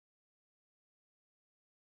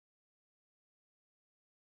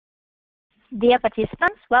Dear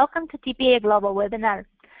participants, welcome to TPA Global webinar.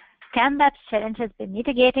 Can BEPS challenges be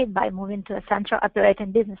mitigated by moving to a central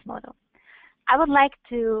operating business model? I would like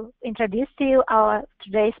to introduce to you our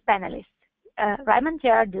today's panelists. Raymund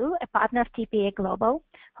Gerardu, a partner of TPA Global,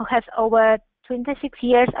 who has over 26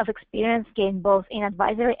 years of experience gained both in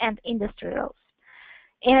advisory and industry roles.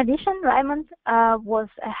 In addition, Raymund was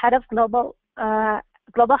a head of global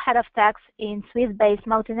head of tax in Swiss-based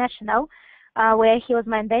multinational, where he was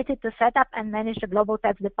mandated to set up and manage the global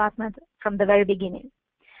tax department from the very beginning.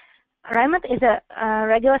 Raymund is a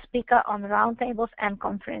regular speaker on roundtables and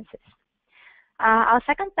conferences. Our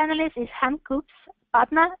second panelist is Henk Koeps,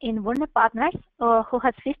 partner in Wurne Partners, who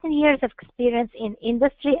has 15 years of experience in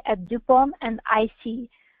industry at DuPont and ICI.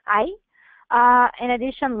 In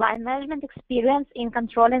addition, line management experience in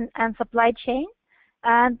controlling and supply chain,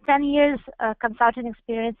 and 10 years consulting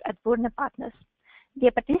experience at Wurne Partners.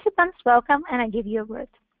 Dear participants, welcome, and I give you a word.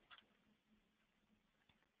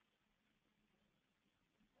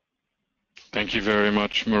 Thank you very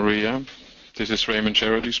much, Maria. This is Raymund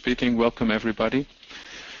Gerardu speaking. Welcome, everybody.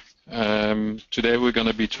 Today we're going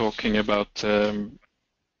to be talking about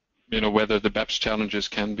whether the BEPS challenges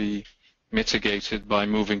can be mitigated by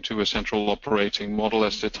moving to a central operating model,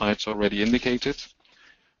 as the title already indicated.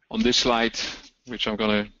 On this slide, which I'm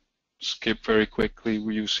going to skip very quickly,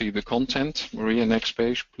 you see the content. Maria, next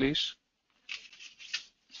page, please.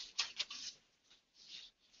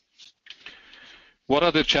 What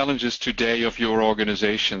are the challenges today of your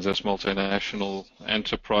organizations as multinational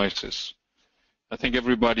enterprises? I think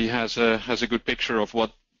everybody has a good picture of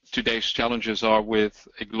what today's challenges are with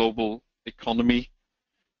a global economy,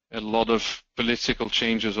 a lot of political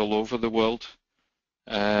changes all over the world.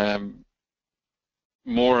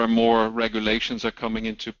 More and more regulations are coming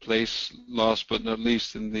into place, last but not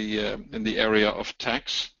least in the area of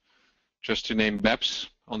tax, just to name BEPS.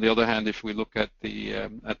 On the other hand, if we look at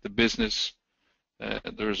the business,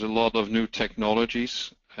 there's a lot of new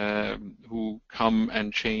technologies who come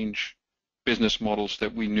and change business models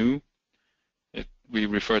that we knew. We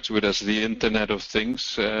refer to it as the Internet of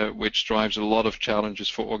Things, which drives a lot of challenges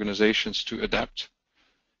for organizations to adapt.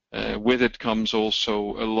 With it comes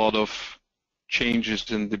also a lot of changes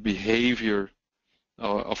in the behavior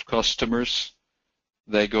of customers.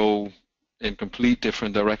 They go in complete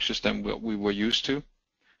different directions than what we were used to.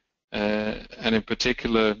 And in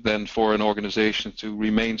particular, then, for an organization to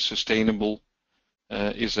remain sustainable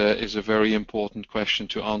is a very important question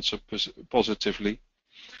to answer positively.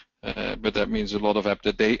 But that means a lot of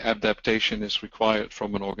adaptation is required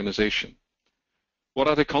from an organization. What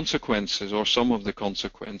are the consequences, or some of the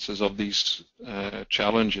consequences, of these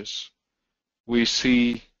challenges? We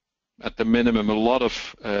see, at the minimum, a lot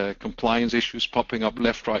of compliance issues popping up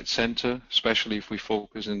left, right, center, especially if we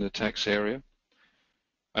focus in the tax area.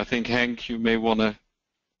 I think, Henk, you may want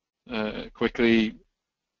to quickly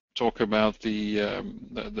talk about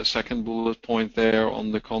the second bullet point there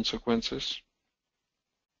on the consequences.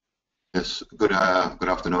 Yes, good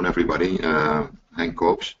afternoon, everybody. Henk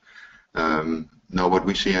Koeps. Now, what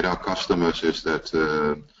we see at our customers is that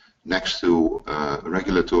next to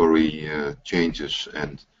regulatory changes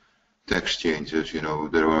and tax changes,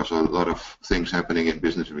 there are a lot of things happening in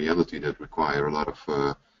business reality that require a lot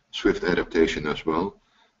of swift adaptation as well,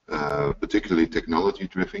 particularly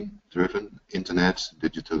technology-driven, internet,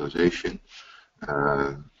 digitalization,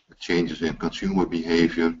 changes in consumer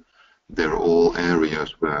behavior. They're all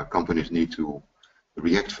areas where companies need to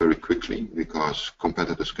react very quickly because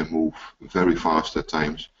competitors can move very fast at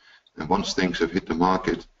times. And once things have hit the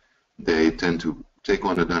market, they tend to take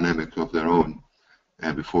on a dynamic of their own,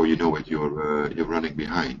 and before you know it, you're running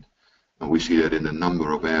behind. And we see that in a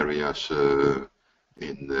number of areas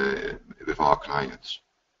with our clients.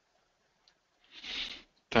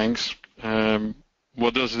 Thanks.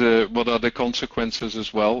 What are the consequences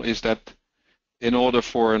as well? Is that in order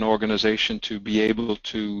for an organization to be able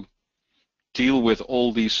to deal with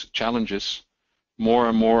all these challenges, more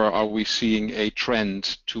and more are we seeing a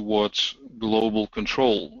trend towards global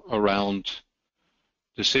control around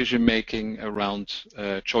decision-making, around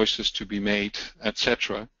choices to be made,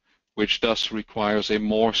 etc., which thus requires a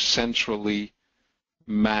more centrally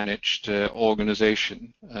managed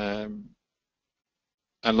organization. And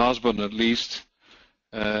last but not least,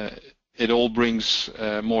 it all brings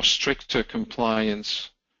more stricter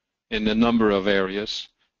compliance in a number of areas,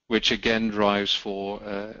 which again drives for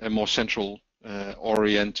a more central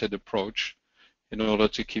oriented approach in order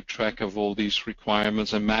to keep track of all these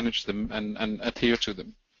requirements and manage them and adhere to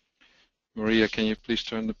them. Maria, can you please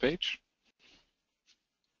turn the page?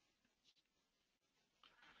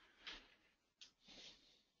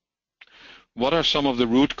 What are some of the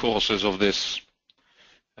root causes of this?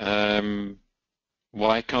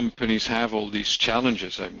 Why companies have all these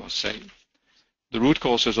challenges, I must say. The root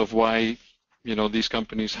causes of why these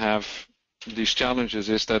companies have these challenges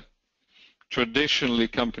is that traditionally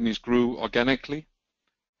companies grew organically.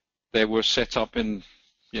 They were set up in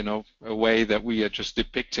a way that we are just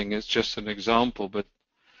depicting. It's just an example, but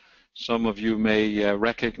some of you may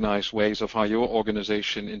recognize ways of how your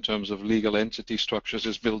organization in terms of legal entity structures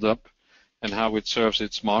is built up and how it serves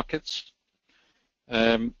its markets.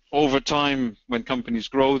 Over time, when companies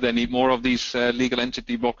grow, they need more of these legal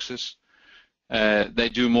entity boxes. They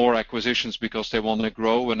do more acquisitions because they want to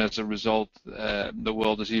grow, and as a result, the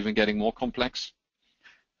world is even getting more complex.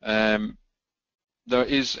 There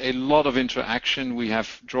is a lot of interaction. We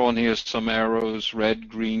have drawn here some arrows, red,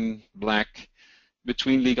 green, black,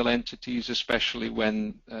 between legal entities, especially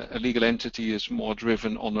when a legal entity is more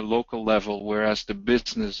driven on a local level, whereas the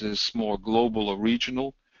business is more global or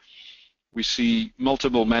regional. We see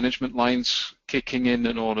multiple management lines kicking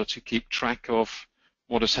in order to keep track of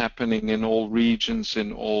what is happening in all regions,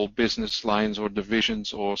 in all business lines or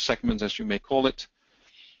divisions or segments, as you may call it,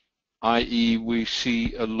 i.e. we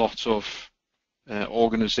see a lot of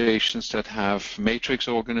organizations that have matrix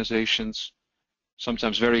organizations,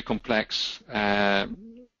 sometimes very complex,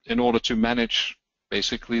 in order to manage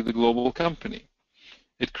basically the global company.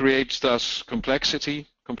 It creates thus complexity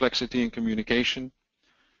in communication.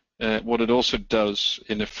 What it also does,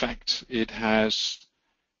 in effect, it has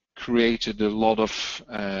created a lot of,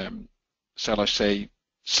 shall I say,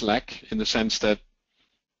 slack, in the sense that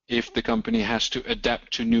if the company has to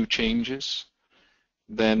adapt to new changes,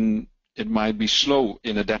 then it might be slow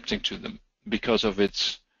in adapting to them because of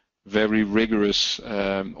its very rigorous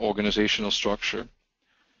organizational structure.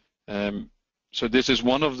 So this is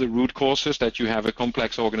one of the root causes, that you have a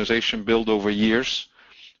complex organization built over years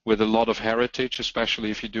with a lot of heritage, especially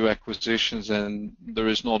if you do acquisitions and there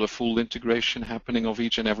is not a full integration happening of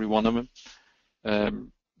each and every one of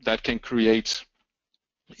them. That can create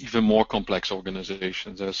even more complex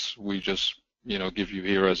organizations, as we just give you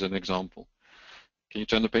here as an example. Can you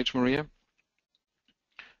turn the page, Maria?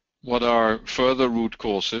 What are further root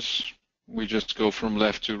causes? We just go from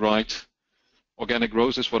left to right. Organic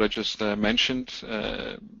growth is what I just mentioned.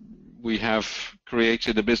 We have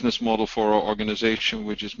created a business model for our organization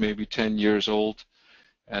which is maybe 10 years old,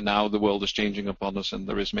 and now the world is changing upon us and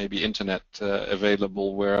there is maybe internet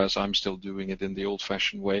available, whereas I'm still doing it in the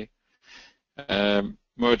old-fashioned way.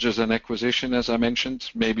 Mergers and acquisition, as I mentioned,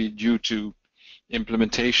 maybe due to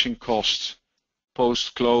implementation costs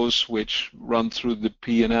post-close, which run through the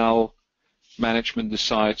P&L. Management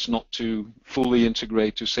decides not to fully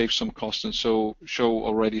integrate to save some costs, and so show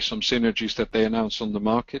already some synergies that they announce on the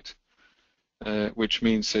market, which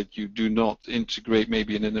means that you do not integrate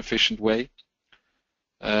maybe in an efficient way.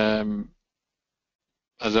 As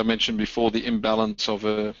I mentioned before, the imbalance of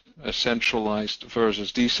a centralized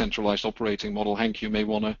versus decentralized operating model. Henk, you may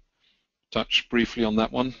want to touch briefly on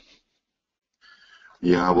that one.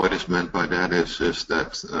 Yeah, what is meant by that is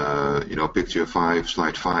that picture 5,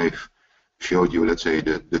 slide 5 showed you, let's say,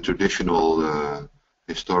 the traditional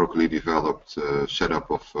historically developed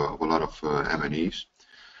setup of a lot of MNEs,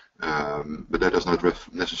 but that does not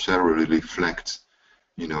necessarily reflect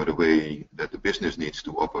the way that the business needs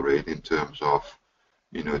to operate in terms of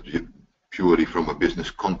purely from a business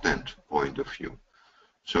content point of view.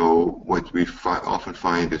 So what we often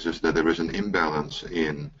find is that there is an imbalance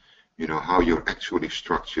in how you're actually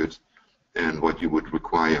structured and what you would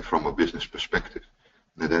require from a business perspective.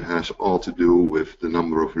 Now that has all to do with the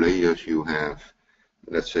number of layers you have,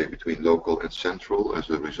 let's say, between local and central as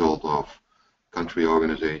a result of country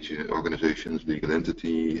organizations, legal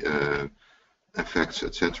entity effects,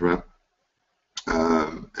 etc.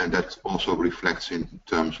 And that also reflects in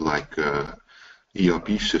terms like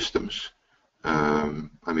ERP systems.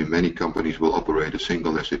 I mean, many companies will operate a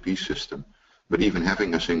single SAP system, but even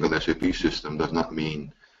having a single SAP system does not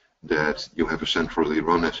mean that you have a centrally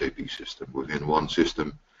run SAP system. Within one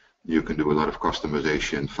system, you can do a lot of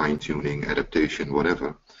customization, fine-tuning, adaptation,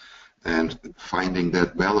 whatever. And finding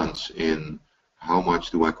that balance in how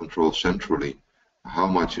much do I control centrally, how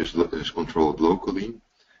much is controlled locally,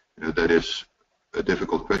 that is a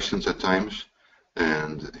difficult question at times.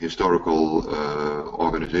 And historical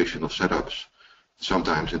organizational setups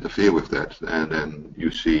sometimes interfere with that, and then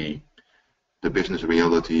you see the business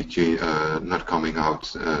reality not coming out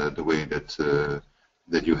the way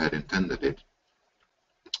that you had intended it,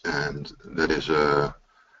 and that is a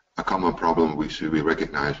common problem we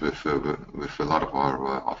recognize with a lot of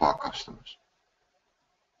our customers.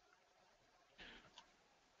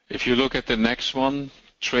 If you look at the next one,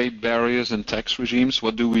 trade barriers and tax regimes.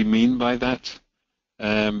 What do we mean by that?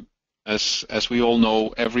 As we all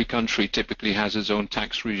know, every country typically has its own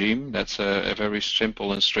tax regime. That's a very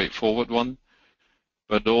simple and straightforward one.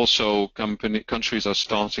 But also countries are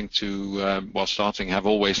starting to, have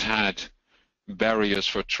always had barriers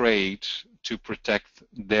for trade to protect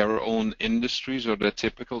their own industries or their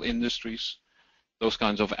typical industries. Those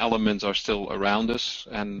kinds of elements are still around us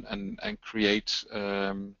and create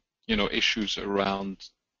issues around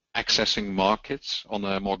accessing markets on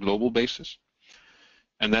a more global basis.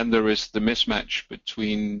 And then there is the mismatch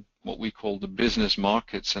between what we call the business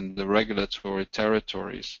markets and the regulatory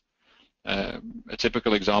territories. A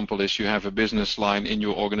typical example is you have a business line in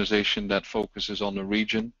your organization that focuses on a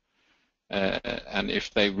region, and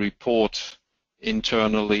if they report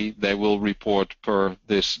internally, they will report per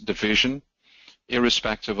this division,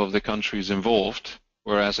 irrespective of the countries involved,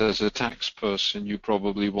 whereas as a tax person, you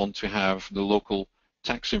probably want to have the local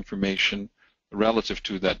tax information relative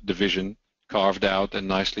to that division carved out and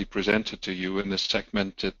nicely presented to you in a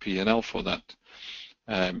segmented P&L for that.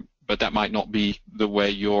 But that might not be the way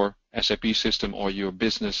your SAP system or your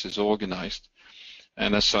business is organized,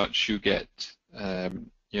 and as such, you get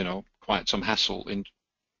quite some hassle in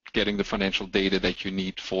getting the financial data that you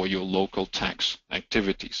need for your local tax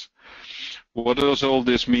activities. What does all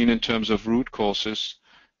this mean in terms of root causes?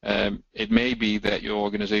 It may be that your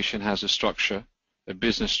organization has a structure, a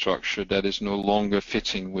business structure that is no longer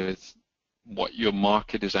fitting with what your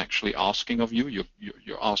market is actually asking of you.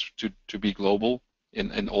 You're asked to be global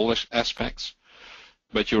in all aspects,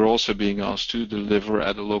 but you're also being asked to deliver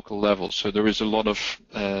at a local level. So there is a lot of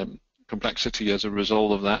complexity as a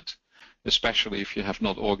result of that, especially if you have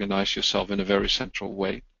not organized yourself in a very central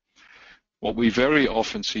way. What we very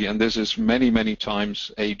often see, and this is many, many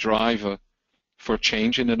times a driver for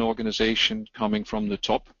change in an organization coming from the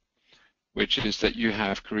top, which is that you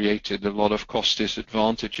have created a lot of cost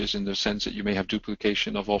disadvantages in the sense that you may have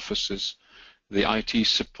duplication of offices. The IT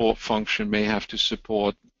support function may have to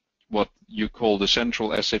support what you call the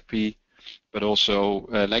central SAP, but also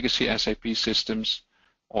legacy SAP systems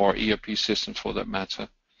or ERP systems for that matter.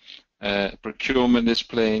 Procurement is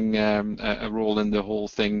playing a role in the whole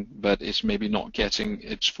thing, but is maybe not getting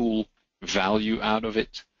its full value out of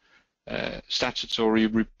it. Statutory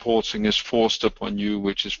reporting is forced upon you,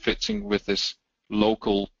 which is fitting with this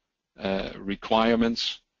local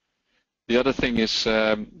requirements. The other thing is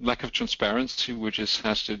lack of transparency, which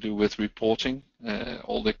has to do with reporting.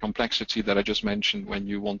 All the complexity that I just mentioned when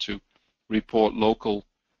you want to report local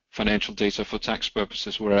financial data for tax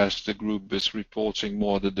purposes, whereas the group is reporting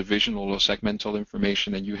more the divisional or segmental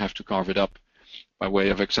information, and you have to carve it up by way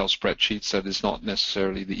of Excel spreadsheets. That is not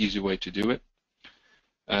necessarily the easy way to do it.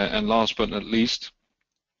 And last but not least,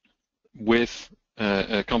 with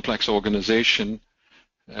a complex organization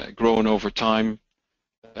grown over time,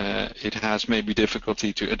 it has maybe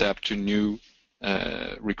difficulty to adapt to new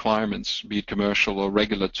requirements, be it commercial or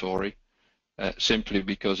regulatory, simply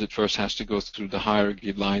because it first has to go through the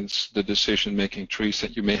hierarchy lines, the decision-making trees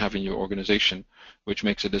that you may have in your organization, which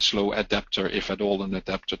makes it a slow adapter, if at all an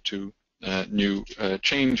adapter to new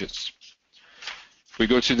changes. If we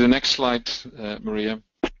go to the next slide, Maria.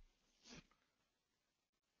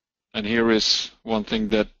 And here is one thing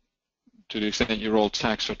that, to the extent you're all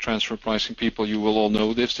tax or transfer pricing people, you will all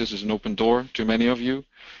know this. This is an open door to many of you,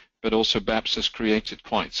 but also BEPS has created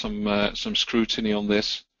quite some scrutiny on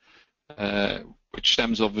this, which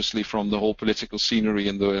stems obviously from the whole political scenery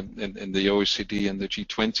in the OECD and the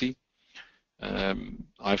G20.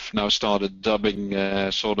 I've now started dubbing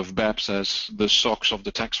sort of BEPS as the SOX of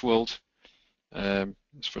the tax world.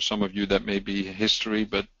 For some of you that may be history,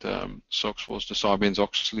 but SOX was the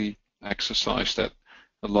Sarbanes-Oxley exercise that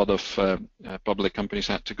a lot of public companies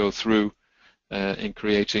had to go through in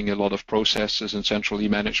creating a lot of processes and centrally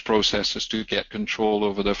managed processes to get control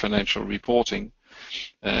over the financial reporting.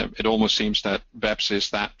 It almost seems that BEPS is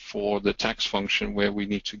that for the tax function, where we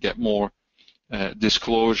need to get more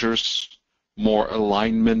disclosures, more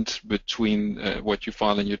alignment between what you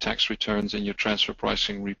file in your tax returns and your transfer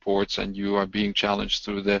pricing reports, and you are being challenged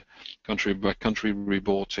through the country-by-country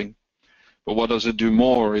reporting. But what does it do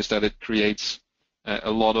more is that it creates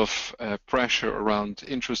a lot of pressure around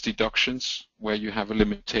interest deductions, where you have a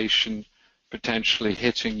limitation potentially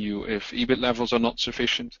hitting you if EBIT levels are not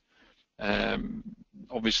sufficient.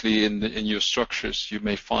 Obviously, in your structures, you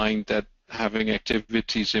may find that having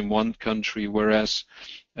activities in one country, whereas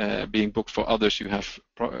being booked for others, you have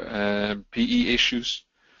PE issues.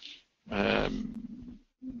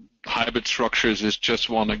 Hybrid structures is just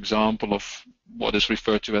one example of what is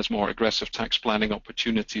referred to as more aggressive tax planning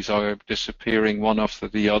opportunities are disappearing one after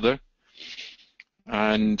the other.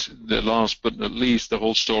 And the last but not least, the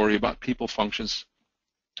whole story about people functions,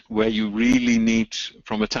 where you really need,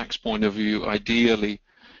 from a tax point of view, ideally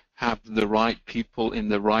have the right people in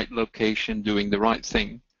the right location doing the right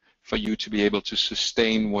thing for you to be able to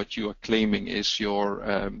sustain what you are claiming is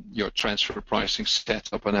your transfer pricing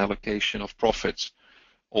setup and allocation of profits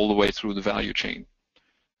all the way through the value chain.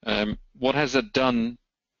 What has it done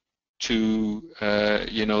to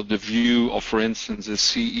the view of, for instance, a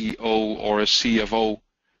CEO or a CFO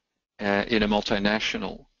in a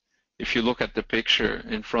multinational? If you look at the picture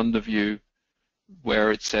in front of you,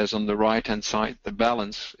 where it says on the right-hand side, the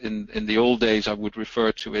balance, in the old days I would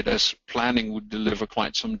refer to it as planning would deliver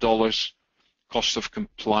quite some dollars. Cost of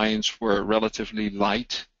compliance were relatively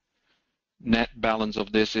light. Net balance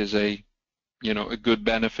of this is a good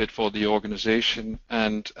benefit for the organization,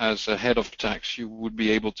 and as a head of tax you would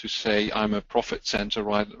be able to say I'm a profit center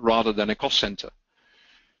rather than a cost center.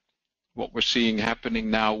 What we're seeing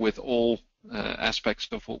happening now with all aspects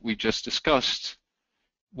of what we just discussed,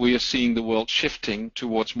 we are seeing the world shifting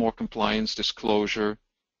towards more compliance, disclosure,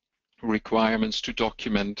 requirements to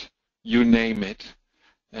document, you name it,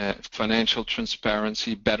 financial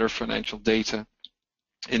transparency, better financial data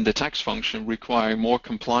in the tax function, requiring more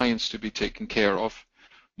compliance to be taken care of,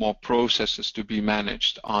 more processes to be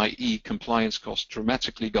managed, i.e. compliance costs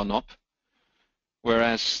dramatically gone up,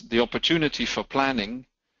 whereas the opportunity for planning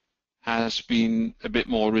has been a bit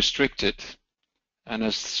more restricted, and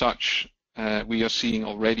as such we are seeing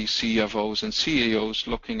already CFOs and CEOs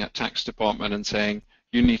looking at tax department and saying,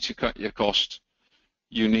 you need to cut your cost,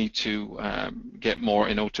 you need to get more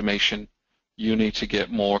in automation, you need to get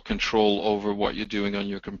more control over what you're doing on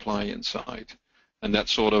your compliance side. And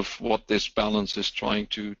that's sort of what this balance is trying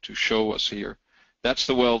to show us here. That's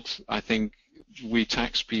the world I think we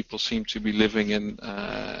tax people seem to be living in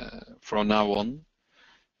from now on.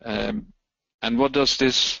 And what does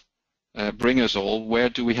this bring us all? Where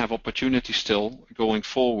do we have opportunity still going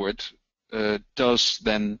forward? Does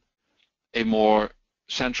then a more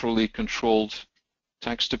centrally controlled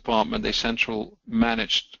tax department, a central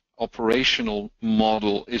managed operational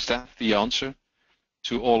model, is that the answer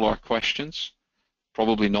to all our questions?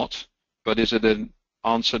 Probably not, but is it an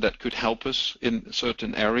answer that could help us in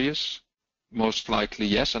certain areas? Most likely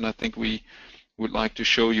yes, and I think we would like to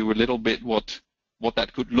show you a little bit what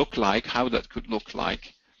that could look like, how that could look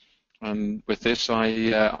like. And with this,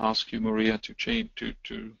 I ask you, Maria, to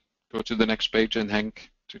go to the next page, and Henk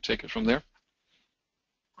to take it from there.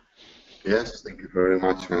 Yes, thank you very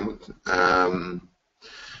much, Raymund.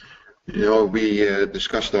 We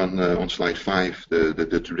discussed on slide 5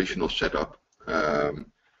 the traditional setup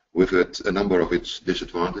with a number of its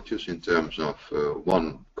disadvantages in terms of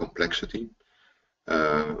one, complexity,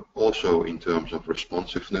 also in terms of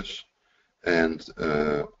responsiveness, and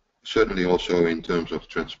certainly also in terms of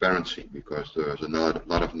transparency, because there's a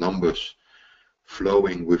lot of numbers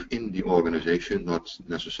flowing within the organization, not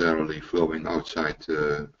necessarily flowing outside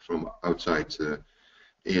from outside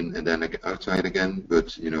in and then outside again,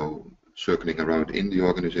 but circling around in the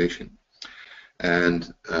organization.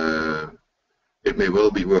 And it may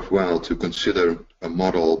well be worthwhile to consider a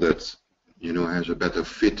model that has a better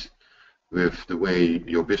fit with the way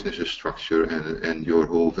your business is structured and your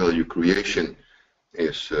whole value creation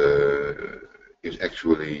is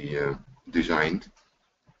actually designed.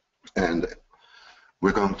 And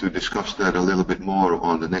we're going to discuss that a little bit more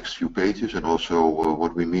on the next few pages, and also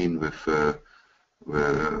what we mean with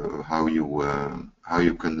how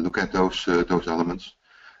you can look at those elements.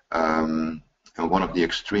 And one of the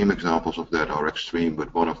extreme examples of that, or extreme,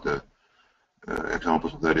 but one of the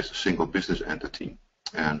examples of that is a single business entity,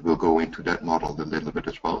 and we'll go into that model a little bit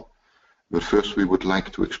as well. But first, we would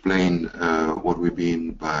like to explain what we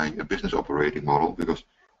mean by a business operating model, because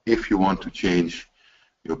if you want to change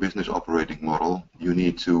your business operating model, you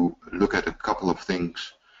need to look at a couple of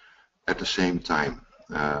things at the same time.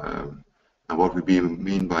 And what we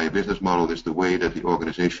mean by a business model is the way that the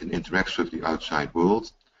organization interacts with the outside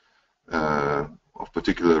world. Of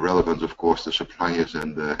particular relevance, of course, the suppliers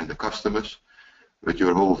and the customers. But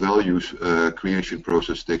your whole values creation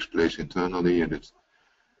process takes place internally, and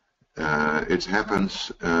it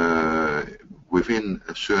happens within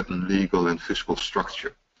a certain legal and fiscal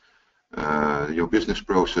structure. Your business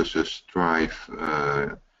processes drive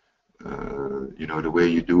the way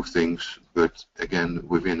you do things, but again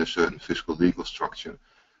within a certain fiscal legal structure.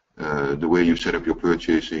 The way you set up your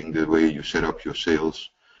purchasing, the way you set up your sales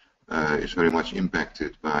is very much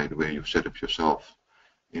impacted by the way you set up yourself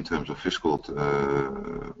in terms of fiscal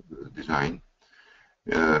design.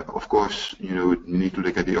 Of course, you need to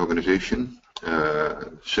look at the organization.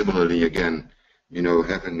 Similarly, again, you know,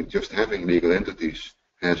 just having legal entities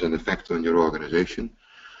has an effect on your organization.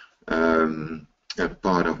 A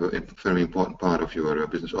very important part of your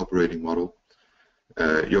business operating model.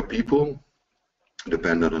 Your people,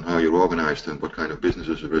 depending on how you're organized and what kind of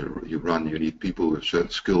businesses you run, you need people with certain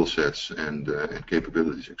skill sets and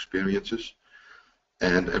capabilities, experiences,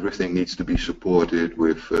 and everything needs to be supported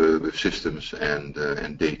with systems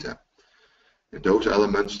and data. And those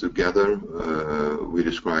elements together we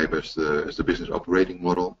describe as the business operating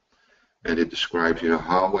model, and it describes, you know,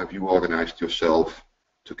 how have you organized yourself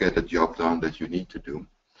to get the job done that you need to do.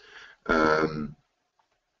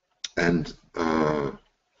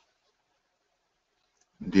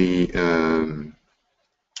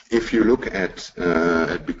 If you look at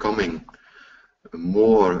becoming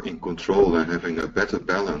more in control and having a better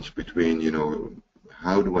balance between, you know,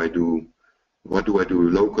 what do I do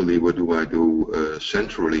locally, what do I do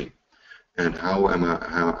centrally, and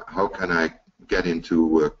how can I get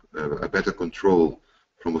into a better control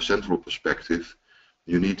from a central perspective,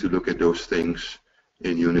 you need to look at those things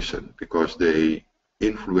in unison, because they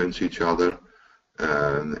influence each other.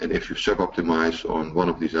 And if you sub-optimize on one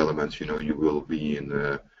of these elements, you know, you will be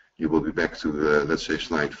back to let's say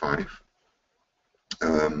slide 5.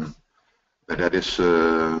 And that is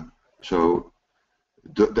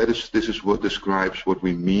this is what describes what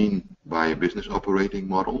we mean by a business operating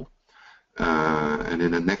model. And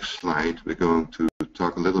in the next slide, we're going to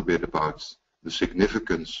talk a little bit about the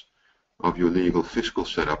significance of your legal fiscal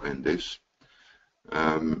setup in this.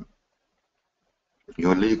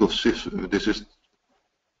 Your legal system, this is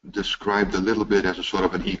described a little bit as a sort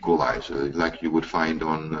of an equalizer, like you would find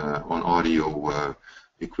on audio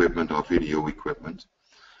equipment or video equipment.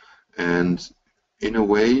 And in a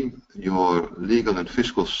way, your legal and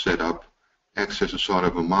fiscal setup acts as a sort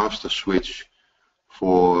of a master switch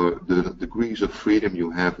for the degrees of freedom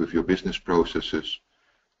you have with your business processes,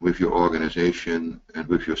 with your organization, and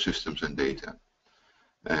with your systems and data.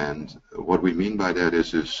 And what we mean by that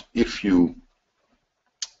is if you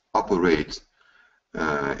operate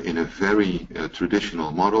in a very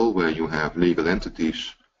traditional model where you have legal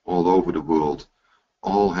entities all over the world,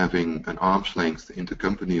 all having an arm's length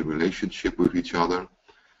intercompany relationship with each other,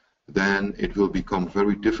 then it will become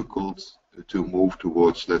very difficult to move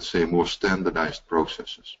towards, let's say, more standardized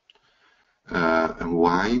processes. And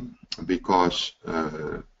why? Because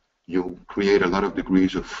you create a lot of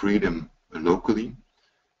degrees of freedom locally,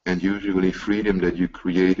 and usually freedom that you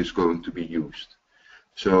create is going to be used.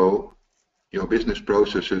 So your business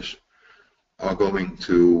processes are going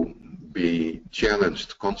to be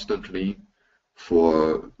challenged constantly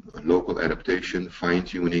for local adaptation,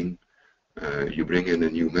 fine-tuning. You bring in a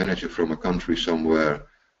new manager from a country somewhere,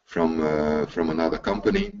 from another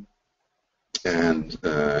company, and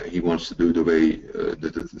he wants to do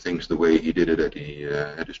the things the way he did it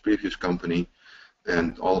at his previous company,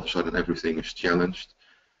 and all of a sudden everything is challenged,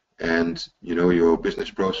 and you know, your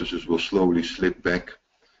business processes will slowly slip back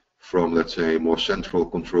from, let's say, more central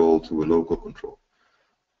control to a local control.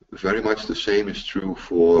 Very much the same is true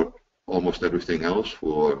for almost everything else,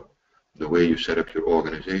 for the way you set up your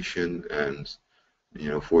organization and, you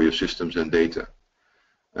know, for your systems and data.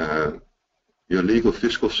 Your legal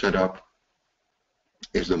fiscal setup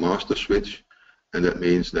is the master switch, and that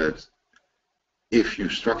means that if you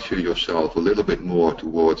structure yourself a little bit more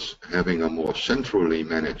towards having a more centrally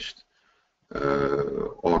managed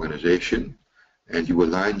organization, and you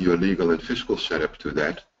align your legal and fiscal setup to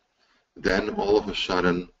that, then all of a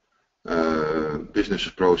sudden business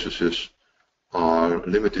processes are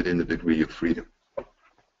limited in the degree of freedom.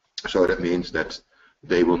 So that means that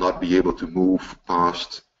they will not be able to move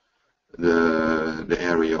past the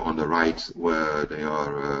area on the right where they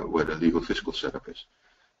are, where the legal fiscal setup is.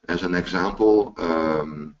 As an example,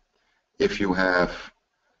 if you have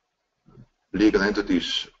legal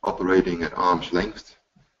entities operating at arm's length,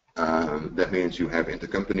 that means you have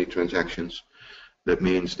intercompany transactions. That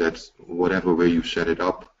means that whatever way you set it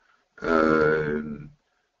up,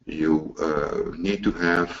 you need to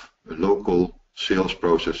have local sales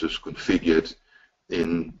processes configured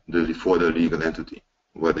for the legal entity.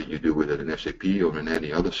 Whether you do it in SAP or in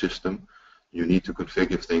any other system, you need to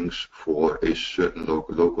configure things for a certain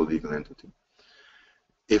local legal entity.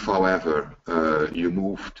 If, however, you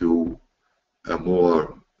move to a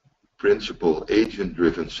more principal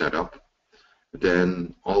agent-driven setup,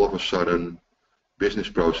 then all of a sudden business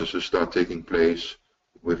processes start taking place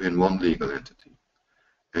within one legal entity,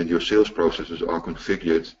 and your sales processes are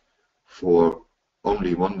configured for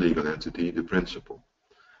only one legal entity, the principal.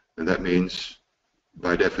 And that means,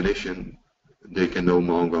 by definition, they can no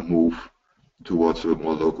longer move towards a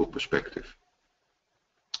more local perspective.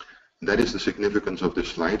 that is the significance of this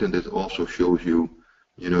slide, and it also shows you,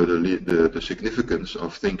 the significance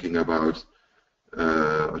of thinking about,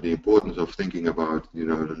 the importance of thinking about,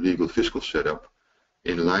 the legal fiscal setup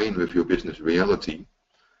in line with your business reality,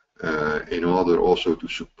 in order also to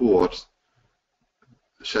support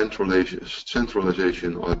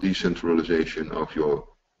centralization or decentralization of your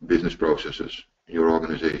business processes, your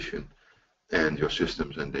organization, and your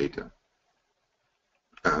systems and data.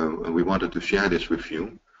 And we wanted to share this with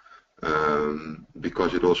you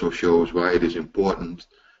because it also shows why it is important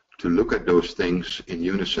to look at those things in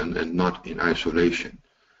unison and not in isolation.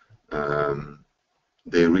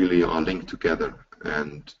 They really are linked together,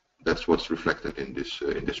 and that's what's reflected in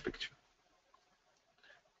this picture.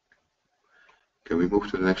 Can we move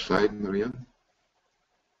to the next slide, Maria?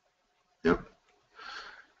 Yeah.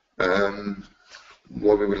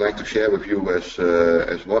 What we would like to share with you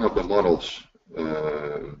as one of the models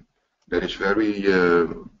that is very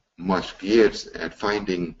much geared at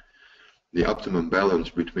finding the optimum balance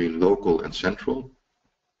between local and central.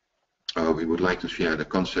 We would like to share the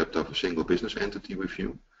concept of a single business entity with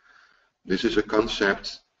you. This is a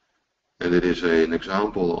concept, and it is an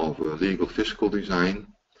example of a legal fiscal design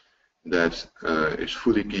that is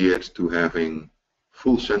fully geared to having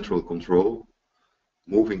full central control,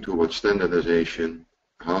 moving towards standardization,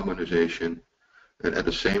 harmonization, and at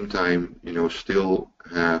the same time, still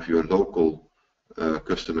have your local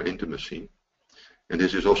customer intimacy. And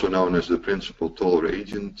this is also known as the principal toller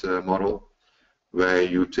agent model, where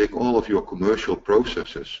you take all of your commercial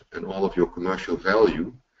processes and all of your commercial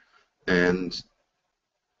value, and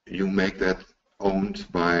you make that owned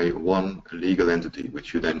by one legal entity,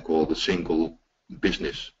 which you then call the single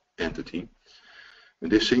business entity.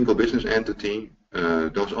 And this single business entity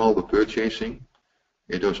does all the purchasing,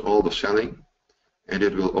 it does all the selling, and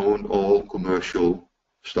it will own all commercial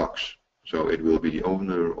stocks. So it will be the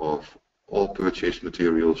owner of all purchased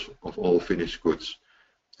materials, of all finished goods,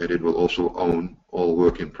 and it will also own all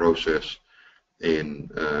work in process in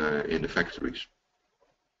the factories.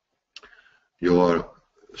 Your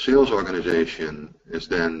sales organization is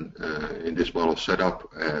then in this model set up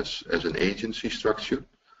as an agency structure,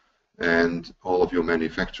 and all of your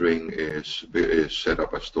manufacturing is set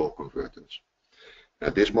up as store converters.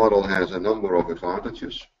 This model has a number of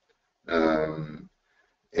advantages.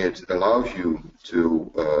 It allows you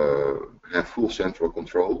to have full central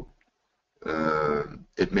control.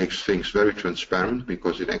 It makes things very transparent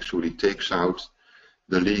because it actually takes out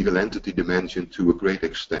the legal entity dimension to a great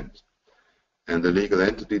extent. And the legal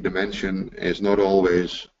entity dimension is not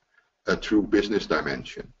always a true business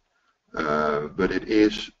dimension, but it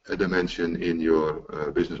is a dimension in your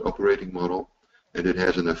business operating model, and it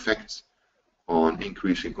has an effect on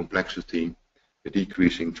increasing complexity,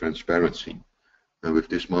 decreasing transparency. And with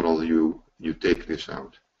this model, you take this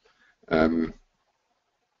out.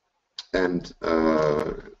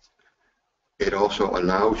 It also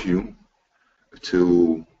allows you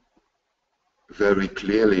to very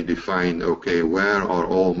clearly define, okay, where are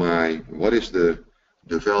all what is the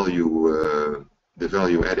value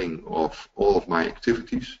adding of all of my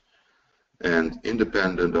activities, and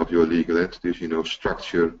independent of your legal entities,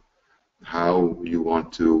 structure how you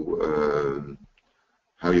want to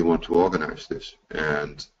organize this.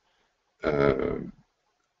 And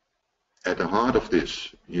at the heart of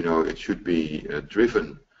this, it should be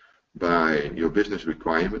driven by your business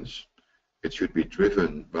requirements. It should be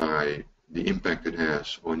driven by the impact it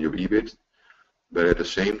has on your EBIT, but at the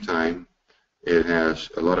same time, it has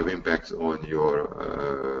a lot of impact on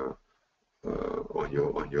your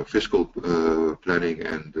fiscal planning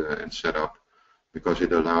and setup, because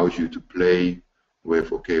it allows you to play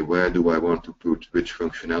with, okay, where do I want to put which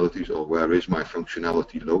functionalities, or where is my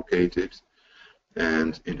functionality located,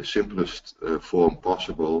 and in the simplest form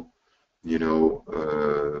possible,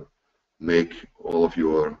 make all of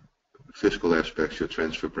your fiscal aspects, your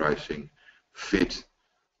transfer pricing, fit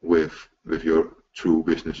with your true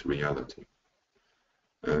business reality.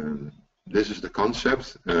 This is the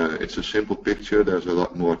concept. It's a simple picture. There's a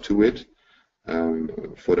lot more to it.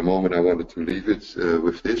 For the moment, I wanted to leave it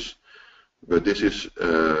with this. But this is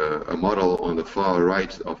a model on the far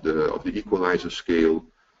right of the equalizer scale,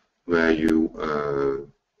 where you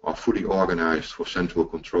are fully organized for central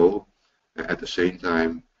control, at the same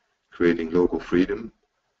time creating local freedom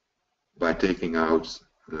by taking out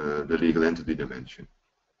the legal entity dimension.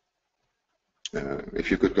 If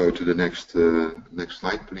you could go to the next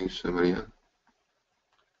slide, please, Maria.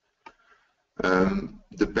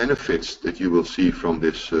 The benefits that you will see from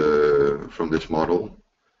this model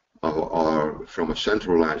are from a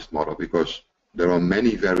centralized model, because there are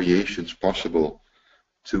many variations possible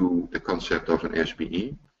to the concept of an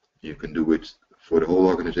SBE. You can do it for the whole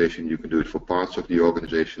organization. You can do it for parts of the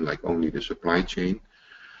organization, like only the supply chain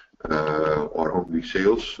or only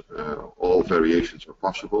sales. All variations are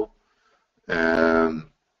possible.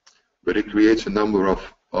 But it creates a number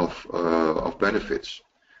of benefits.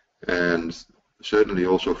 And certainly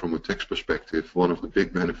also from a tax perspective, one of the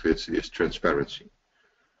big benefits is transparency.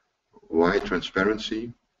 Why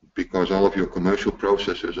transparency? Because all of your commercial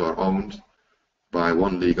processes are owned by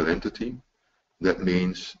one legal entity. That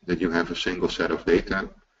means that you have a single set of data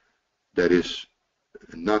that is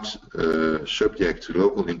not subject to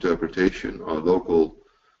local interpretation or local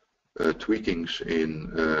tweakings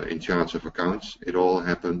in charts of accounts. It all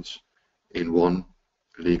happens in one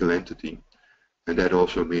legal entity. And that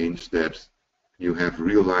also means that you have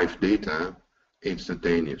real-life data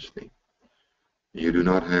instantaneously. You do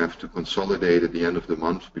not have to consolidate at the end of the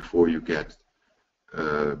month before you get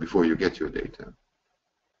your data.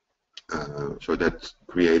 So that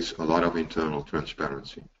creates a lot of internal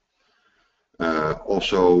transparency.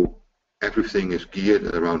 Also, everything is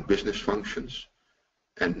geared around business functions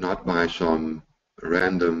and not by some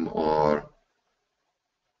random or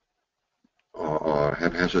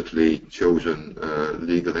haphazardly chosen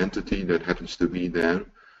legal entity that happens to be there.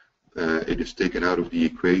 It is taken out of the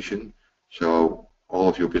equation, so all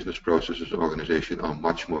of your business processes and organization are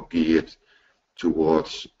much more geared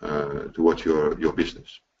towards your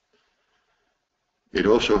business. It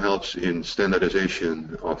also helps in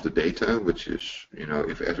standardization of the data, which is,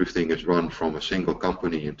 if everything is run from a single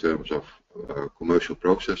company in terms of commercial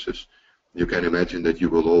processes, you can imagine that you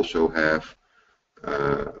will also have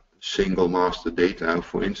single master data,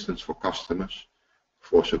 for instance, for customers,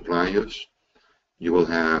 for suppliers. You will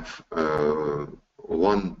have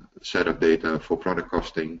one set of data for product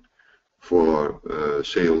costing, for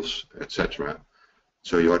sales, etc.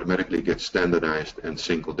 So you automatically get standardized and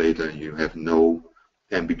single data. You have no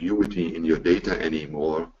ambiguity in your data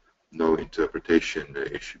anymore, no interpretation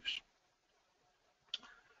issues.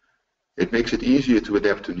 It makes it easier to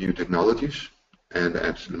adapt to new technologies and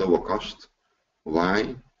at lower cost.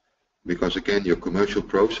 Why? Because again, your commercial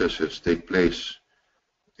processes take place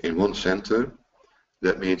in one center.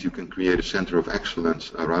 That means you can create a center of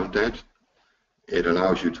excellence around that. It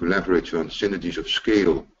allows you to leverage on synergies of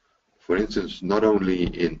scale, for instance, not only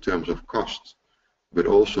in terms of cost, but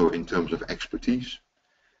also in terms of expertise.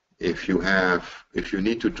 If you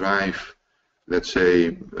need to drive, let's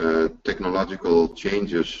say, technological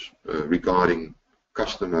changes regarding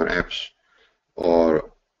customer apps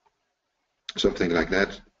or something like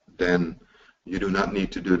that, then you do not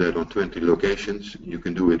need to do that on 20 locations. You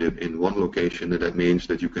can do it in one location, and that means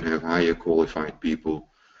that you can have higher qualified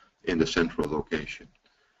people in the central location.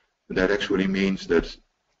 And that actually means that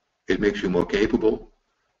it makes you more capable.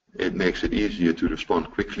 It makes it easier to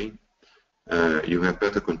respond quickly. You have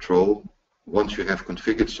better control. Once you have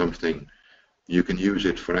configured something, you can use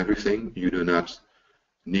it for everything. You do not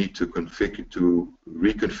need to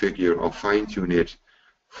reconfigure or fine-tune it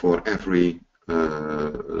for every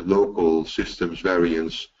local systems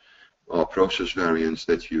variance or process variance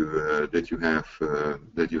that you have,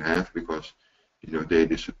 because they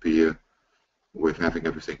disappear with having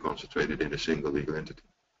everything concentrated in a single legal entity.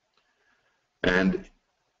 And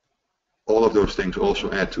all of those things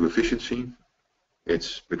also add to efficiency.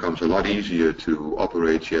 It becomes a lot easier to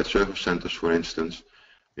operate shared service centers, for instance.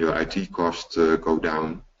 Your IT costs go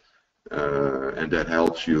down, and that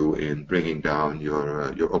helps you in bringing down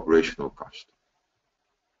your operational cost.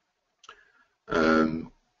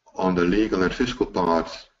 On the legal and fiscal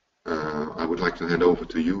part, I would like to hand over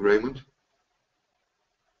to you, Raymund.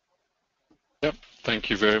 Yep,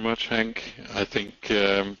 thank you very much, Henk. I think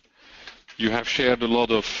you have shared a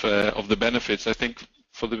lot of the benefits. I think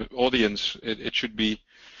for the audience, it should be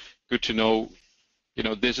good to know,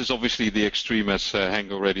 this is obviously the extreme, as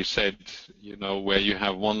Henk already said, where you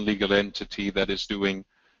have one legal entity that is doing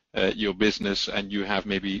your business, and you have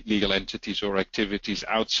maybe legal entities or activities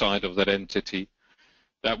outside of that entity.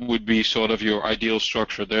 That would be sort of your ideal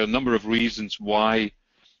structure. There are a number of reasons why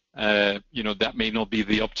that may not be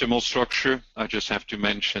the optimal structure. I just have to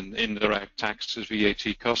mention indirect taxes,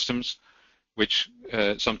 VAT, customs, which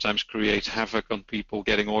sometimes create havoc on people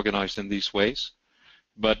getting organized in these ways.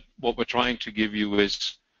 But what we're trying to give you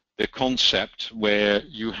is the concept where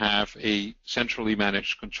you have a centrally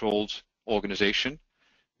managed, controlled organization,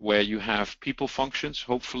 where you have people functions,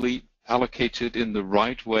 hopefully allocated in the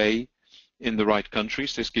right way, in the right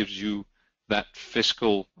countries. This gives you that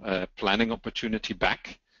fiscal planning opportunity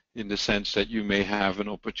back, in the sense that you may have an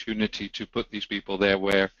opportunity to put these people there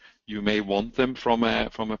where you may want them from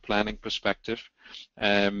a planning perspective.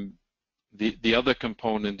 The other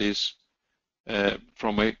component is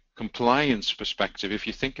from a compliance perspective, if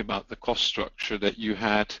you think about the cost structure that you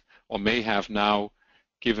had or may have now,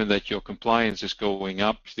 given that your compliance is going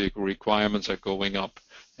up, the requirements are going up,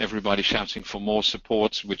 everybody shouting for more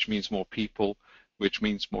support, which means more people, which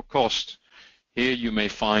means more cost. Here you may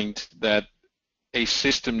find that a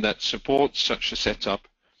system that supports such a setup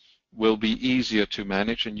will be easier to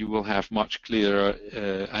manage, and you will have much clearer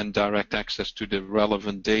and direct access to the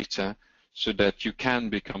relevant data so that you can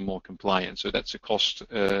become more compliant. So that's a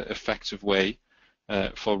cost-effective way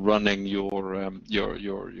for running your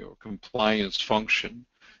compliance function,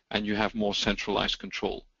 and you have more centralized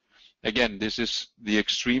control. Again, this is the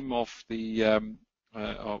extreme of the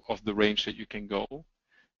range that you can go,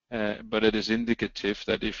 but it is indicative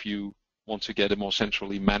that if you want to get a more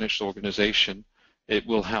centrally managed organization, it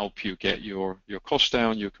will help you get your costs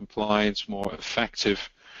down, your compliance more effective,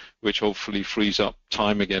 which hopefully frees up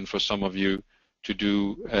time again for some of you to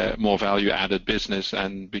do more value-added business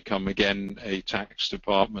and become again a tax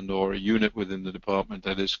department or a unit within the department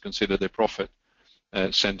that is considered a profit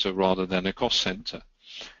center rather than a cost center.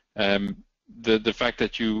 The fact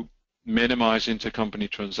that you minimize intercompany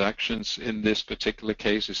transactions in this particular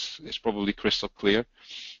case is probably crystal clear.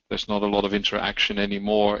 There's not a lot of interaction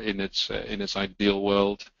anymore in its ideal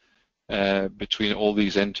world between all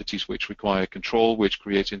these entities which require control, which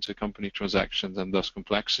creates intercompany transactions and thus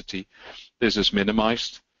complexity. This is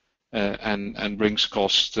minimized and brings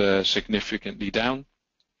cost significantly down.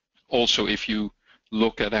 Also, if you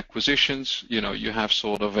look at acquisitions, you have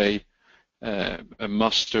sort of a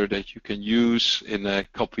muster that you can use in a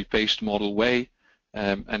copy-paste model way,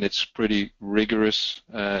 and it's pretty rigorous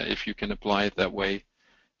if you can apply it that way.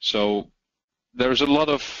 So there's a lot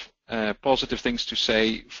of positive things to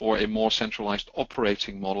say for a more centralized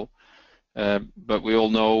operating model, but we all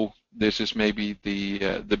know this is maybe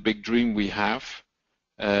the big dream we have.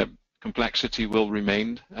 Complexity will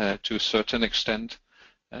remain to a certain extent,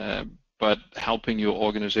 but helping your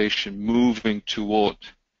organization moving toward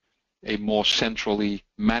a more centrally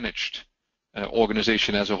managed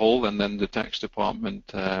organization as a whole, and then the tax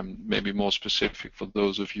department, maybe more specific for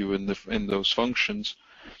those of you in those functions,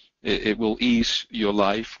 it will ease your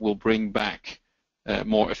life, will bring back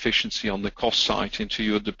more efficiency on the cost side into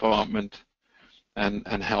your department,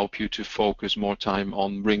 and help you to focus more time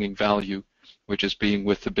on bringing value, which is being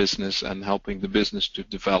with the business and helping the business to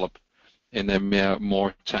develop in a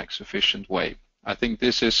more tax efficient way. I think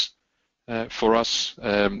this is for us,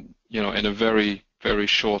 in a very, very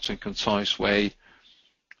short and concise way,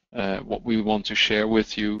 what we want to share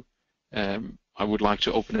with you. I would like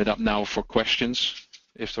to open it up now for questions.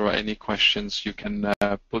 If there are any questions, you can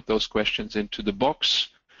put those questions into the box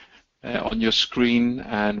on your screen,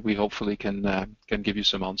 and we hopefully can give you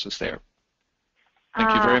some answers there.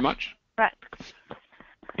 Thank you very much. Right.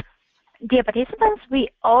 Dear participants, we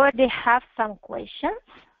already have some questions.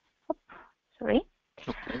 Sorry.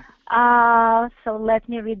 Okay. So let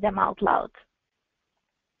me read them out loud.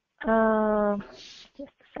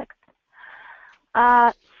 Just a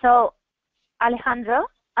second. So Alejandro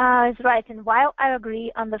is writing, while I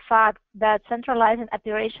agree on the fact that centralizing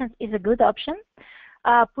operations is a good option,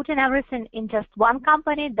 putting everything in just one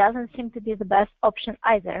company doesn't seem to be the best option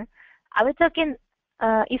either. Are we talking,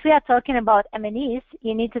 if we are talking about MNEs,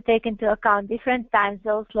 you need to take into account different time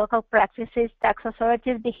zones, local practices, tax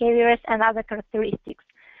authorities' behaviors, and other characteristics.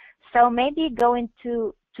 So maybe going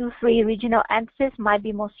to 2-3 regional entities might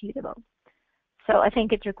be more suitable. So I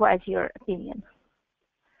think it requires your opinion.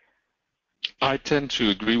 I tend to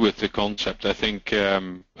agree with the concept. I think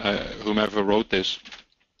whomever wrote this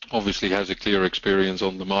obviously has a clear experience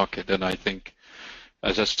on the market, and I think,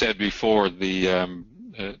 as I said before,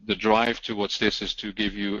 the drive towards this is to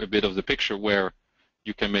give you a bit of the picture where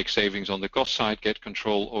you can make savings on the cost side, get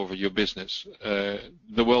control over your business.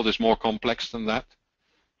 The world is more complex than that.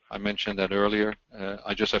 I mentioned that earlier.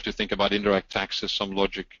 I just have to think about indirect taxes, some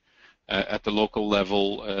logic at the local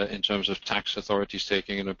level in terms of tax authorities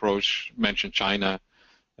taking an approach. Mentioned China,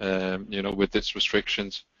 with its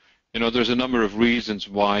restrictions. There's a number of reasons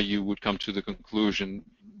why you would come to the conclusion,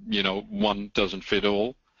 one doesn't fit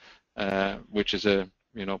all, which is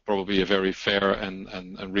probably a very fair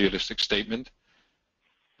and realistic statement.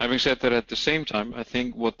 Having said that, at the same time, I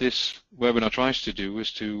think what this webinar tries to do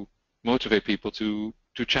is to motivate people to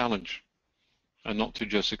challenge and not to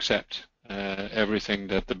just accept everything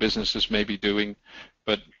that the businesses may be doing,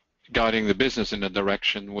 but guiding the business in a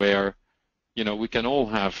direction where we can all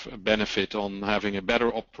have a benefit on having a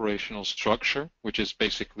better operational structure, which is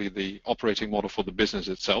basically the operating model for the business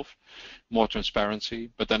itself, more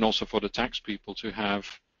transparency, but then also for the tax people to have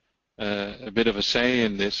a bit of a say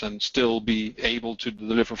in this and still be able to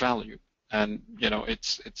deliver value. And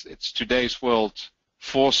it's today's world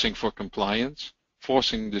forcing for compliance,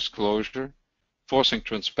 forcing disclosure, forcing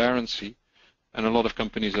transparency, and a lot of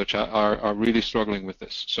companies are really struggling with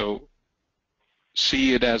this. So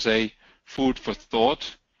see it as a food for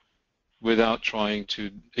thought without trying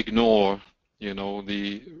to ignore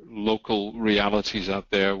the local realities out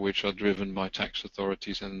there, which are driven by tax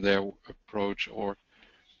authorities and their approach, or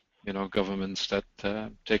governments that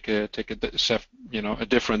take a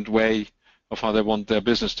different way of how they want their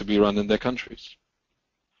business to be run in their countries.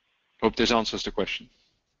 Hope this answers the question.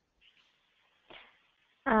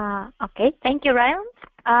 Okay, thank you, Raymund.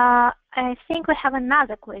 I think we have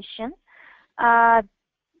another question.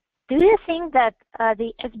 Do you think that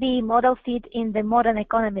the SBE model fit in the modern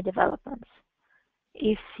economy developments?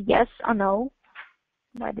 If yes or no,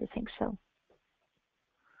 why do you think so?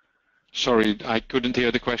 Sorry, I couldn't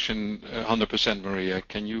hear the question 100%, Maria.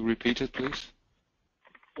 Can you repeat it, please?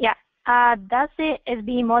 Yeah. Does the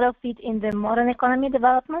SBE model fit in the modern economy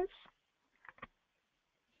developments?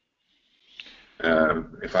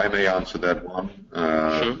 If I may answer that one,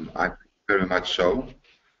 sure. I think very much so.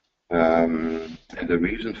 And the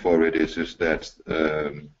reason for it is that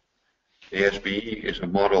SBE is a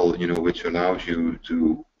model, which allows you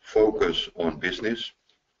to focus on business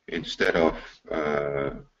instead of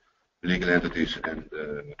legal entities and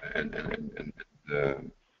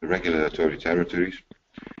regulatory territories.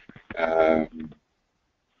 And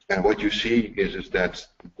what you see is that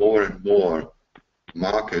more and more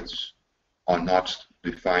markets are not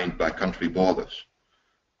defined by country borders.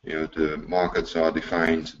 The markets are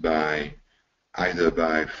defined by either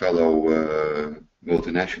by fellow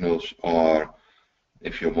multinationals, or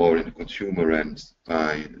if you're more in the consumer end,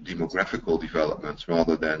 by demographical developments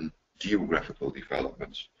rather than geographical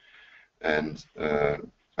developments. And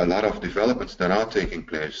a lot of developments that are taking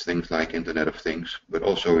place, things like Internet of Things, but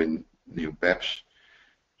also in new BEPS,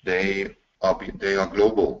 they are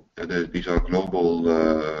global. These are global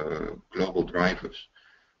drivers.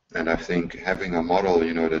 And I think having a model,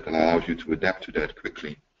 that allows you to adapt to that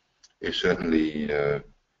quickly, is certainly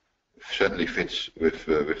fits with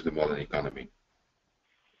the modern economy.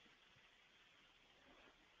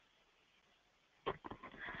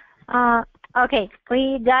 Okay,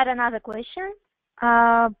 we got another question.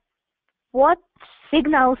 What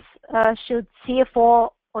signals should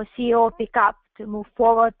CFO or CEO pick up to move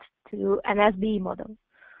forward to an SBE model?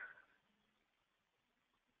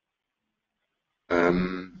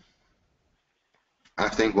 I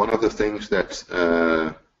think one of the things that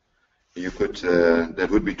you could that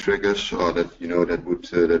would be triggers, or that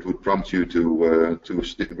that would prompt you to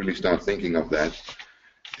really start thinking of that,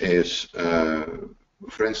 is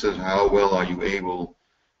for instance, how well are you able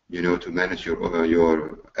to manage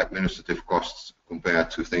your administrative costs compared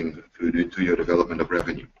to to your development of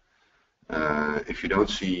revenue. If you don't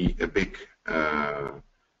see a big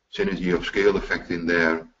synergy of scale effect in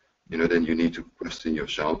there, then you need to question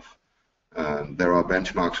yourself. There are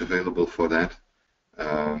benchmarks available for that,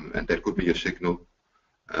 and that could be a signal.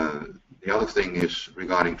 The other thing is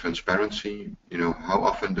regarding transparency. How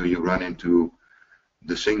often do you run into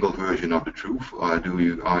the single version of the truth, or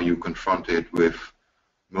are you confronted with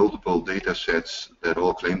multiple data sets that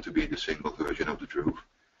all claim to be the single version of the truth?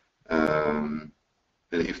 And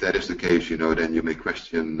if that is the case, then you may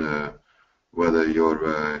question whether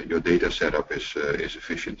your data setup is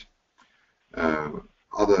efficient.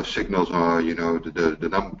 Other signals are,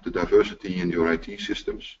 the diversity in your IT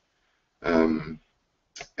systems, and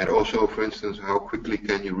also, for instance, how quickly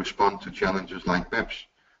can you respond to challenges like BEPS?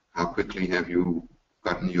 How quickly have you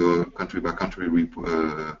gotten your country-by-country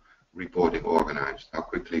reporting organized? How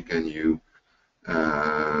quickly can you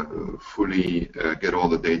fully get all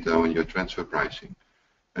the data on your transfer pricing?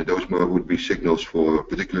 And those would be signals for,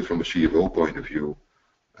 particularly from a CFO point of view,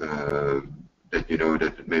 that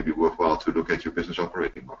that it may be worthwhile to look at your business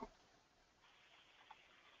operating model.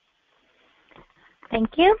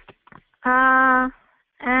 Thank you.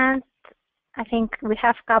 And I think we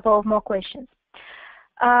have a couple of more questions.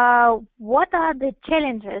 What are the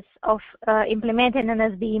challenges of implementing an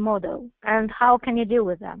SBE model, and how can you deal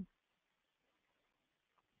with them?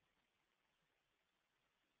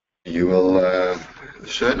 You will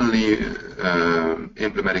certainly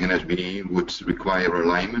implementing an SBE would require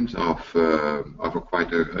alignment of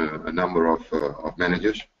quite a number of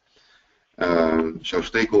managers. So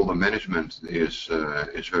stakeholder management is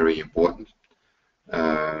very important.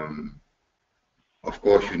 Of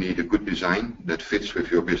course, you need a good design that fits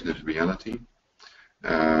with your business reality.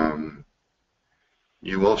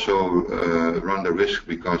 You also run the risk,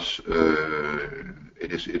 because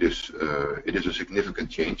it is a significant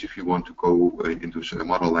change if you want to go into a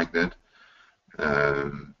model like that.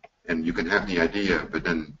 And you can have the idea, but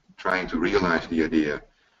then trying to realize the idea,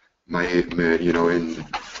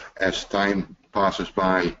 as time passes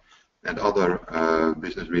by and other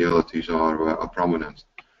business realities are prominent,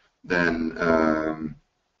 then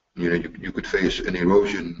you could face an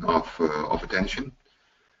erosion of attention.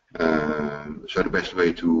 So the best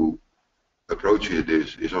way to approach it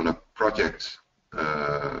is on a project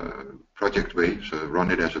way, so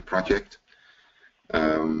run it as a project.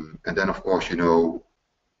 And then, of course,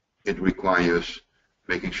 it requires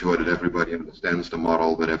making sure that everybody understands the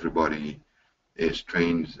model, that everybody is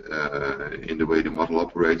trained in the way the model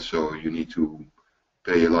operates. So you need to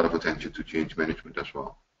pay a lot of attention to change management as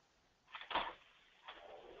well.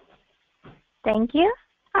 Thank you.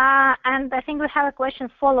 And I think we have a question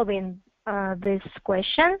following this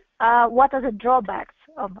question. What are the drawbacks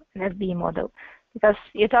of an SBE model? Because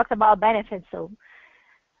you talked about benefits, so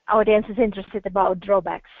our audience is interested about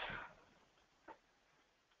drawbacks.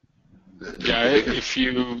 Yeah,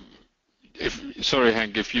 sorry,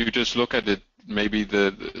 Henk, if you just look at it, maybe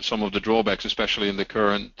some of the drawbacks, especially in the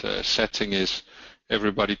current setting, is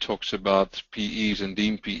everybody talks about PEs and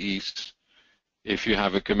deemed PEs. If you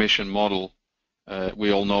have a commission model,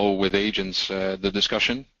 we all know with agents the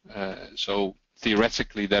discussion. So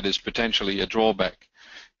theoretically, that is potentially a drawback.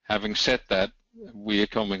 Having said that, we are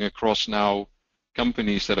coming across now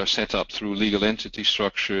companies that are set up through legal entity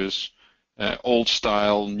structures, old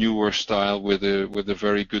style, newer style, with a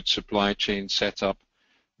very good supply chain setup,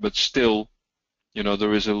 but still,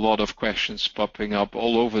 there is a lot of questions popping up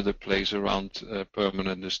all over the place around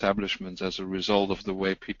permanent establishments as a result of the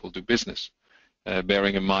way people do business,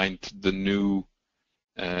 bearing in mind the new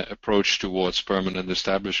approach towards permanent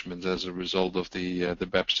establishments as a result of the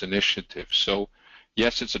BEPS initiative. So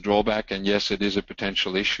yes, it's a drawback, and yes, it is a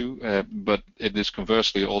potential issue, but it is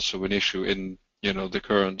conversely also an issue in the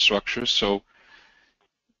current structure. So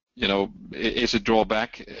it's a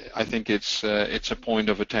drawback. I think it's a point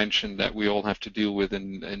of attention that we all have to deal with,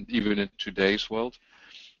 and even in today's world.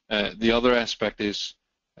 The other aspect is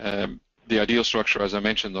the ideal structure, as I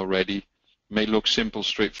mentioned already, may look simple,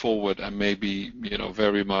 straightforward, and may be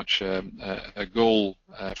very much a goal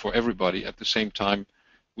for everybody. At the same time,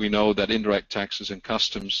 we know that indirect taxes and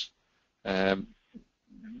customs, when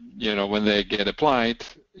they get applied,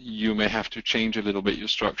 you may have to change a little bit your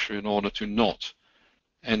structure in order to not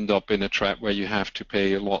end up in a trap where you have to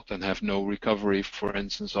pay a lot and have no recovery, for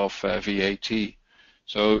instance, of VAT.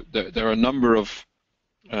 So there are a number of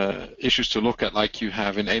issues to look at, like you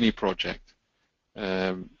have in any project.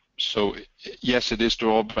 So yes, it is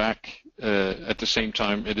drawback. At the same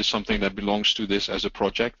time, it is something that belongs to this as a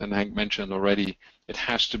project, and Henk mentioned already, it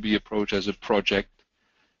has to be approached as a project.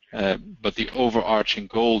 But the overarching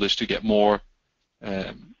goal is to get more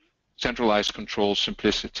centralized control,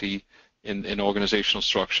 simplicity in organizational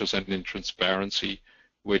structures and in transparency,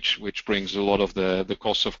 which brings a lot of the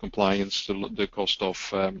cost of compliance, the cost of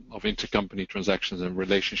intercompany transactions and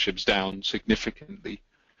relationships down significantly,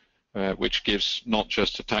 which gives not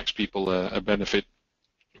just the tax people a benefit,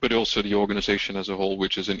 but also the organization as a whole,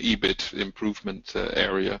 which is an EBIT improvement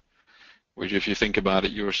area, which, if you think about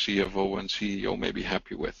it, your CFO and CEO may be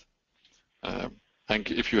happy with. Henk,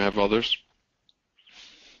 if you have others.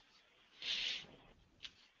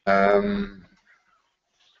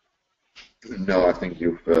 No, I think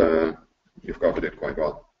you've covered it quite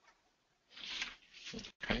well.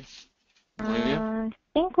 Okay. I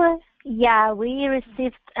think we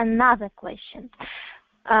received another question.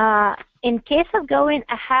 In case of going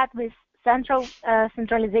ahead with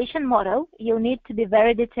centralization model, you need to be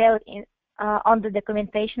very detailed on the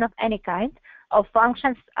documentation of any kind of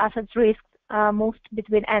functions, assets, risks moved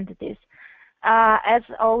between entities, as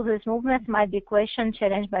all these movements might be questioned,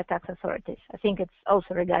 challenged by tax authorities. I think it's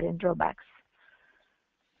also regarding drawbacks.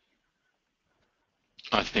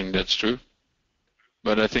 I think that's true,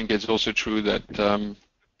 but I think it's also true that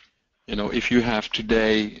if you have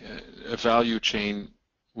today a value chain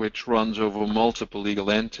which runs over multiple legal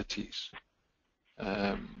entities,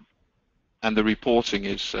 and the reporting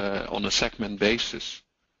is on a segment basis,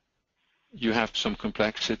 you have some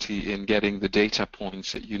complexity in getting the data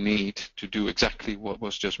points that you need to do exactly what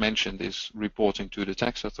was just mentioned, is reporting to the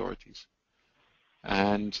tax authorities.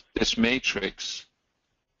 And this matrix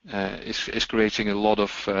is creating a lot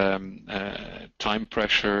of time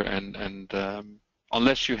pressure, and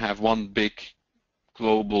unless you have one big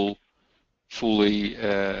global fully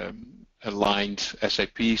aligned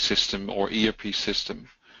SAP system or ERP system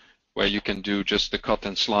where you can do just the cut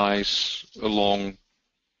and slice along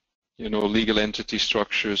legal entity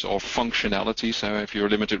structures or functionalities. So if you're a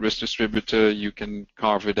limited risk distributor, you can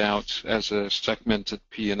carve it out as a segmented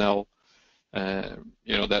P&L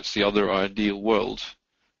You know, that's the other ideal world.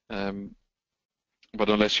 But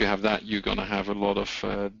unless you have that, you're going to have a lot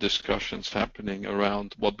of discussions happening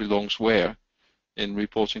around what belongs where in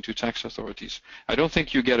reporting to tax authorities. I don't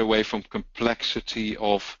think you get away from complexity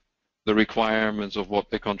of the requirements of what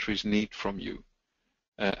the countries need from you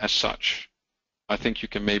as such. I think you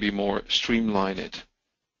can maybe more streamline it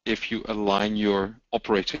if you align your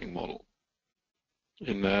operating model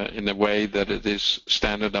in a way that it is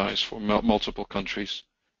standardized for multiple countries,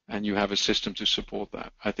 and you have a system to support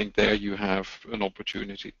that. I think there you have an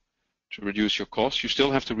opportunity to reduce your costs. You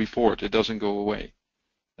still have to report. It doesn't go away.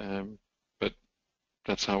 But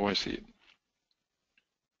that's how I see it.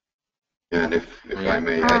 Yeah, and if I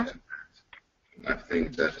may add, I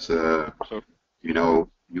think that, you know,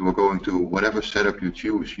 you are going to, whatever setup you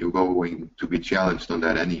choose, you're going to be challenged on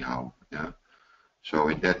that anyhow. Yeah. So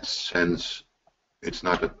in that sense, it's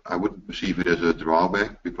not a, I wouldn't perceive it as a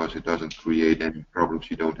drawback because it doesn't create any problems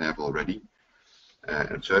you don't have already.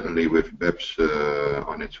 And certainly with BEPS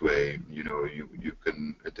on its way, you know, you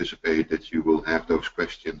can anticipate that you will have those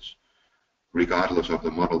questions regardless of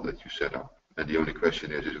the model that you set up. And the only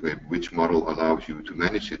question is okay, which model allows you to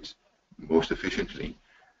manage it most efficiently,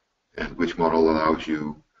 and which model allows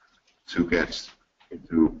you to get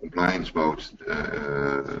into compliance mode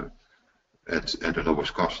at the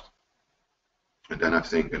lowest cost. And then I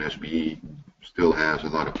think an SBE still has a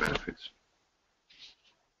lot of benefits.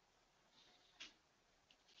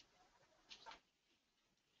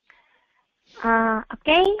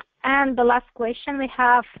 Okay, and the last question we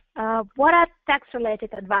have, what are tax-related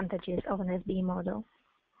advantages of an SBE model?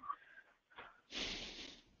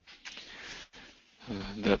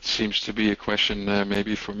 That seems to be a question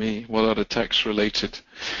maybe for me. What are the tax-related?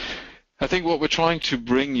 I think what we're trying to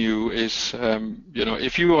bring you is, you know,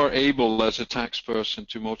 if you are able as a tax person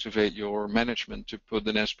to motivate your management to put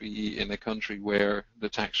an SBE in a country where the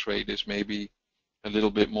tax rate is maybe a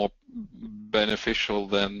little bit more beneficial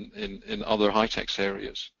than in other high tax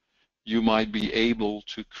areas, you might be able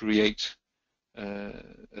to create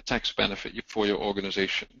a tax benefit for your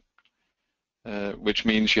organization. Which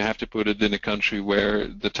means you have to put it in a country where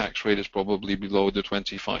the tax rate is probably below the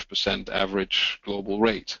 25% average global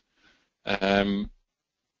rate. That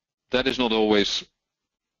is not always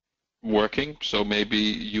working, so maybe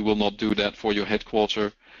you will not do that for your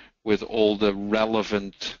headquarter with all the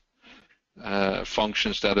relevant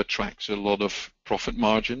functions that attracts a lot of profit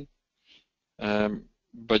margin.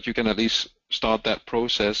 But you can at least start that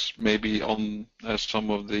process maybe on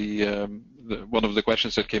some of one of the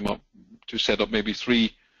questions that came up, to set up maybe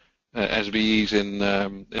 3 SBEs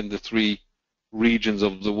in the 3 regions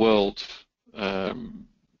of the world.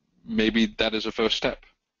 Maybe that is a first step.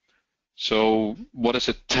 So what is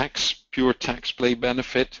a pure tax play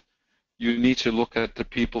benefit? You need to look at the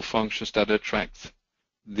people functions that attract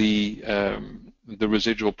the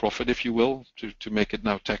residual profit, if you will, to make it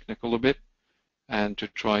now technical a bit, and to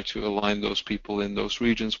try to align those people in those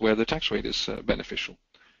regions where the tax rate is beneficial.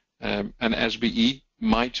 An SBE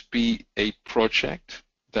might be a project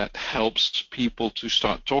that helps people to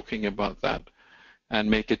start talking about that and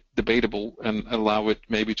make it debatable and allow it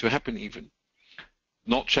maybe to happen even.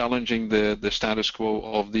 Not challenging the status quo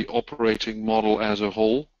of the operating model as a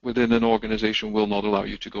whole within an organization will not allow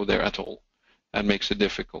you to go there at all, and makes it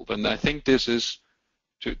difficult. And I think this is,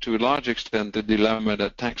 to a large extent, the dilemma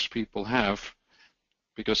that tax people have,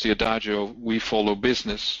 because the adagio, we follow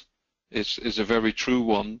business, is a very true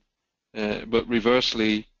one. But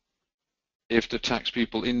reversely, if the tax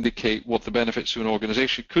people indicate what the benefits to an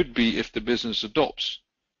organization could be if the business adopts,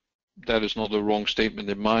 that is not a wrong statement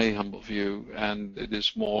in my humble view, and it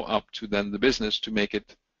is more up to then the business to make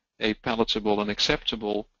it a palatable and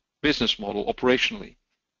acceptable business model operationally,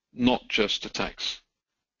 not just a tax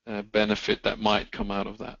benefit that might come out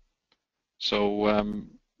of that. So,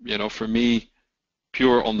 you know, for me,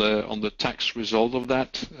 pure on the tax result of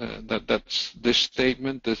that, that's this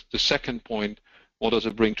statement. The second point, what does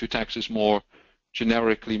it bring to tax, is more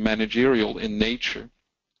generically managerial in nature,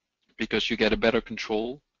 because you get a better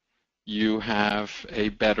control, you have a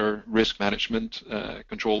better risk management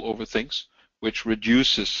control over things, which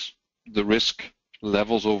reduces the risk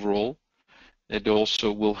levels overall. It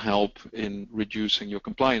also will help in reducing your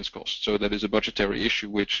compliance costs. So that is a budgetary issue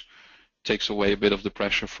which takes away a bit of the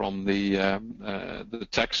pressure from the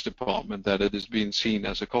tax department, that it is being seen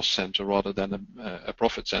as a cost center rather than a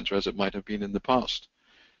profit center as it might have been in the past.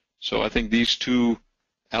 So I think these 2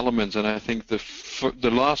 elements, and I think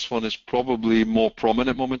the last one is probably more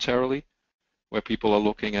prominent momentarily, where people are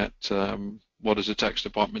looking at what is the tax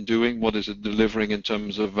department doing, what is it delivering in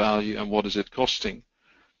terms of value, and what is it costing.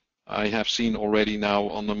 I have seen already now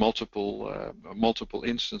on the multiple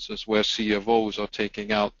instances where CFOs are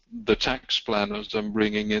taking out the tax planners and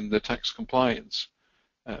bringing in the tax compliance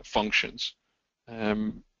functions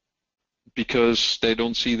because they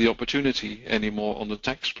don't see the opportunity anymore on the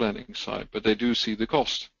tax planning side, but they do see the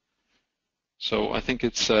cost. So I think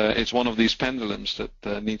it's one of these pendulums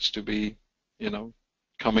that needs to be,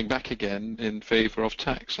 coming back again in favor of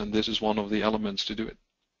tax, and this is one of the elements to do it.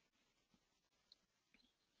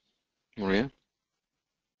 Maria?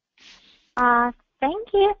 Thank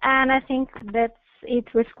you, and I think that's it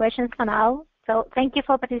with questions for now. So thank you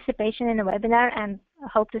for participation in the webinar, and I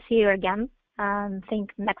hope to see you again, I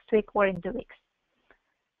think next week or in 2 weeks.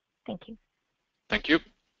 Thank you. Thank you.